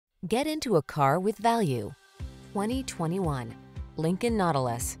Get into a car with value. 2021 Lincoln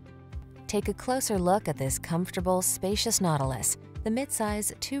Nautilus. Take a closer look at this comfortable, spacious Nautilus, the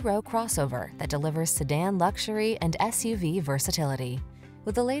midsize two-row crossover that delivers sedan luxury and SUV versatility.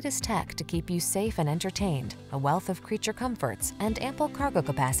 With the latest tech to keep you safe and entertained, a wealth of creature comforts, and ample cargo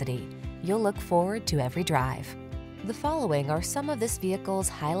capacity, you'll look forward to every drive. The following are some of this vehicle's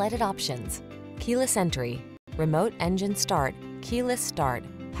highlighted options: keyless entry, remote engine start, keyless start,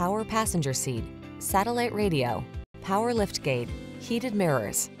 power passenger seat, satellite radio, power liftgate, heated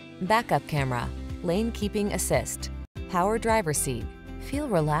mirrors, backup camera, lane keeping assist, power driver seat. Feel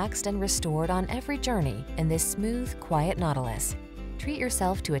relaxed and restored on every journey in this smooth, quiet Nautilus. Treat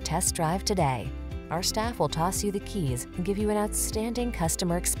yourself to a test drive today. Our staff will toss you the keys and give you an outstanding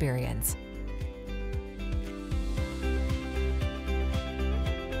customer experience.